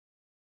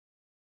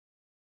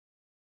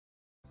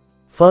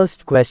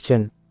First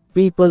question.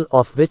 People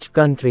of which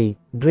country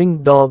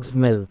drink dog's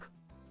milk?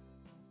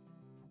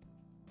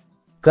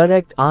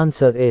 Correct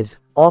answer is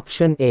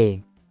option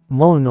A,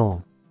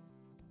 Mono.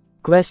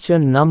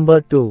 Question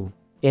number 2.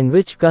 In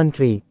which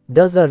country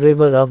does a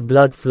river of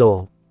blood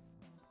flow?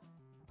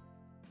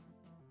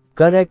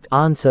 Correct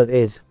answer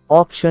is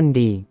option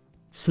D,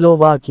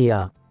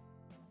 Slovakia.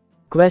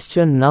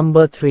 Question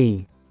number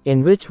 3.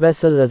 In which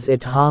vessel is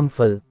it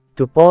harmful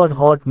to pour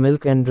hot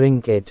milk and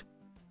drink it?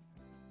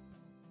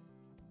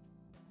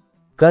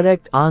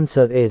 Correct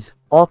answer is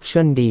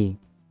option D,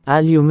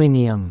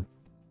 aluminium.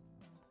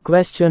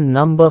 Question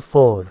number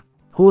 4.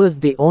 Who is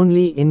the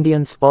only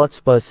Indian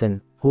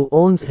sportsperson who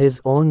owns his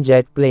own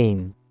jet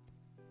plane?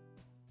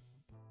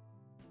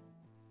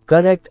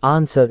 Correct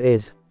answer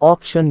is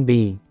option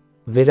B,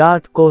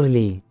 Virat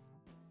Kohli.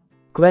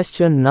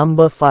 Question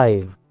number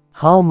 5.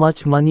 How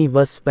much money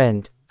was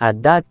spent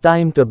at that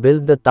time to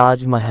build the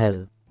Taj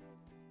Mahal?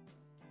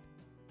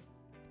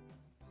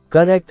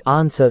 Correct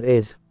answer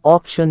is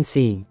option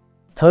C,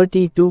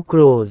 32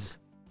 crores.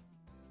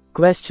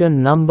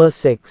 Question number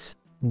 6.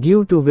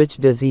 Due to which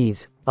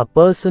disease a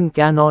person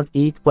cannot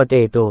eat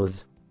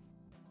potatoes?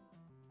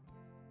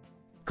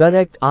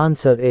 Correct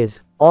answer is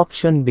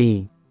option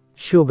B,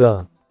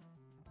 sugar.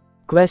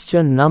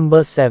 Question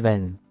number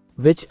 7.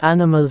 Which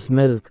animal's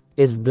milk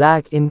is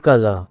black in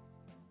color?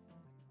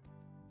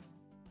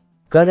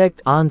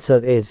 Correct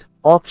answer is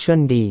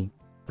option D,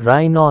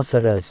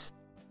 rhinoceros.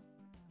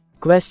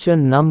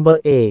 Question number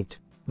 8.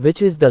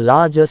 Which is the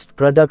largest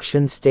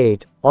production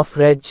state of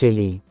red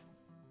chili?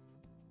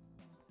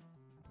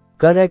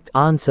 Correct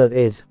answer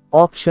is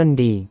option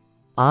D,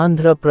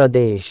 Andhra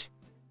Pradesh.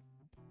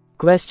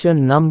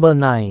 Question number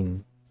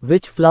 9.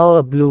 Which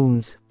flower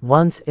blooms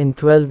once in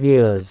 12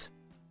 years?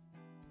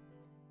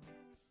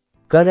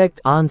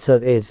 Correct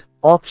answer is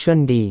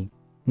option D,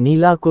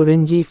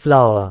 Neelakurinji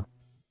flower.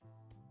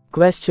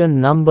 Question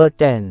number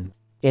 10.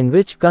 In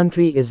which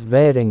country is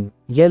wearing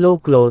yellow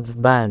clothes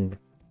banned?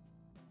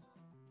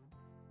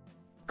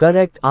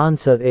 Correct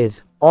answer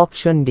is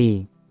option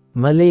D,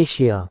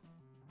 Malaysia.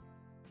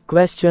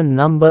 Question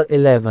number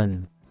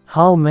 11.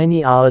 How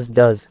many hours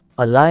does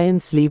a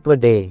lion sleep a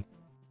day?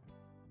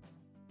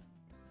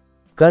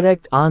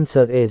 Correct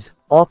answer is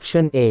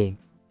option A,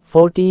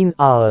 14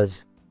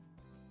 hours.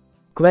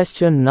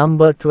 Question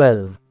number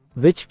 12.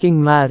 Which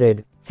king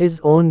married his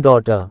own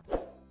daughter?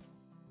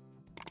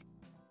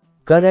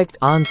 Correct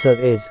answer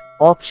is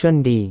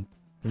option D,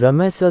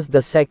 Ramesses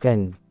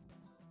II.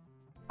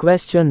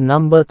 Question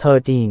number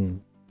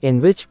 13.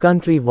 In which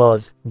country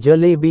was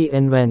jalebi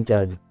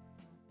invented?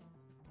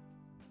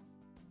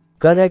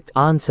 Correct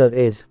answer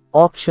is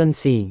option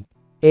C,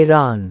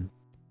 Iran.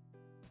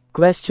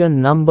 Question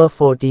number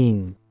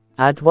 14.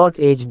 At what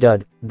age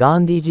did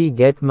Gandhiji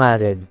get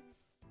married?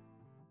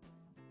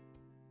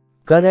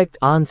 Correct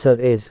answer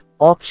is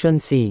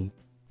option C,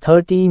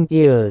 13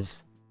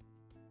 years.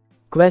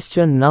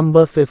 Question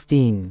number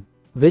 15.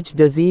 Which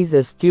disease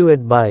is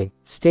cured by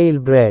stale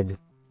bread?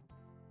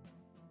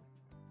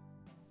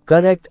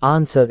 Correct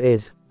answer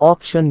is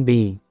option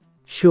B,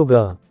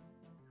 sugar.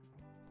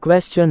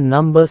 Question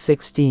number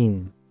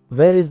 16.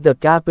 Where is the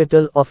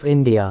capital of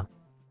India?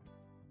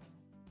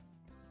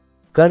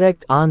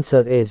 Correct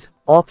answer is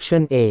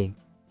option A,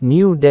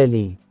 New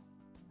Delhi.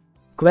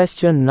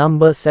 Question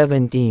number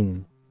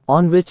 17.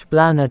 On which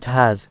planet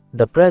has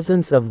the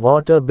presence of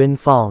water been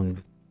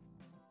found?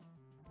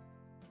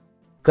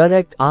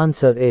 Correct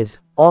answer is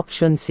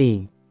option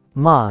C,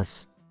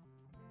 Mars.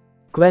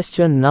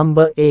 Question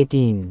number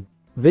 18.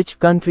 Which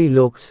country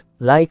looks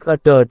like a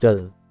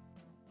turtle?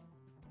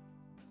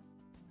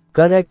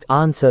 Correct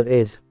answer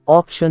is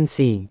option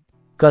C,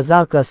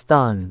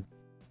 Kazakhstan.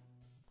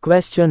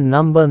 Question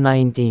number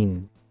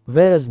 19.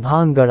 Where is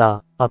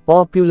Bhangra a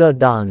popular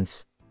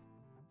dance?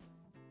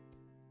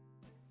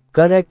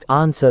 Correct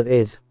answer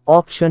is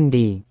option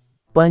D,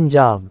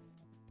 Punjab.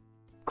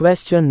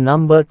 Question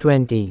number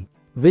 20.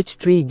 Which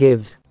tree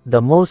gives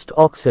the most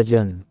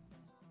oxygen?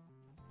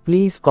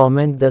 Please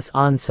comment this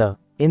answer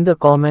in the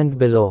comment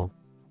below.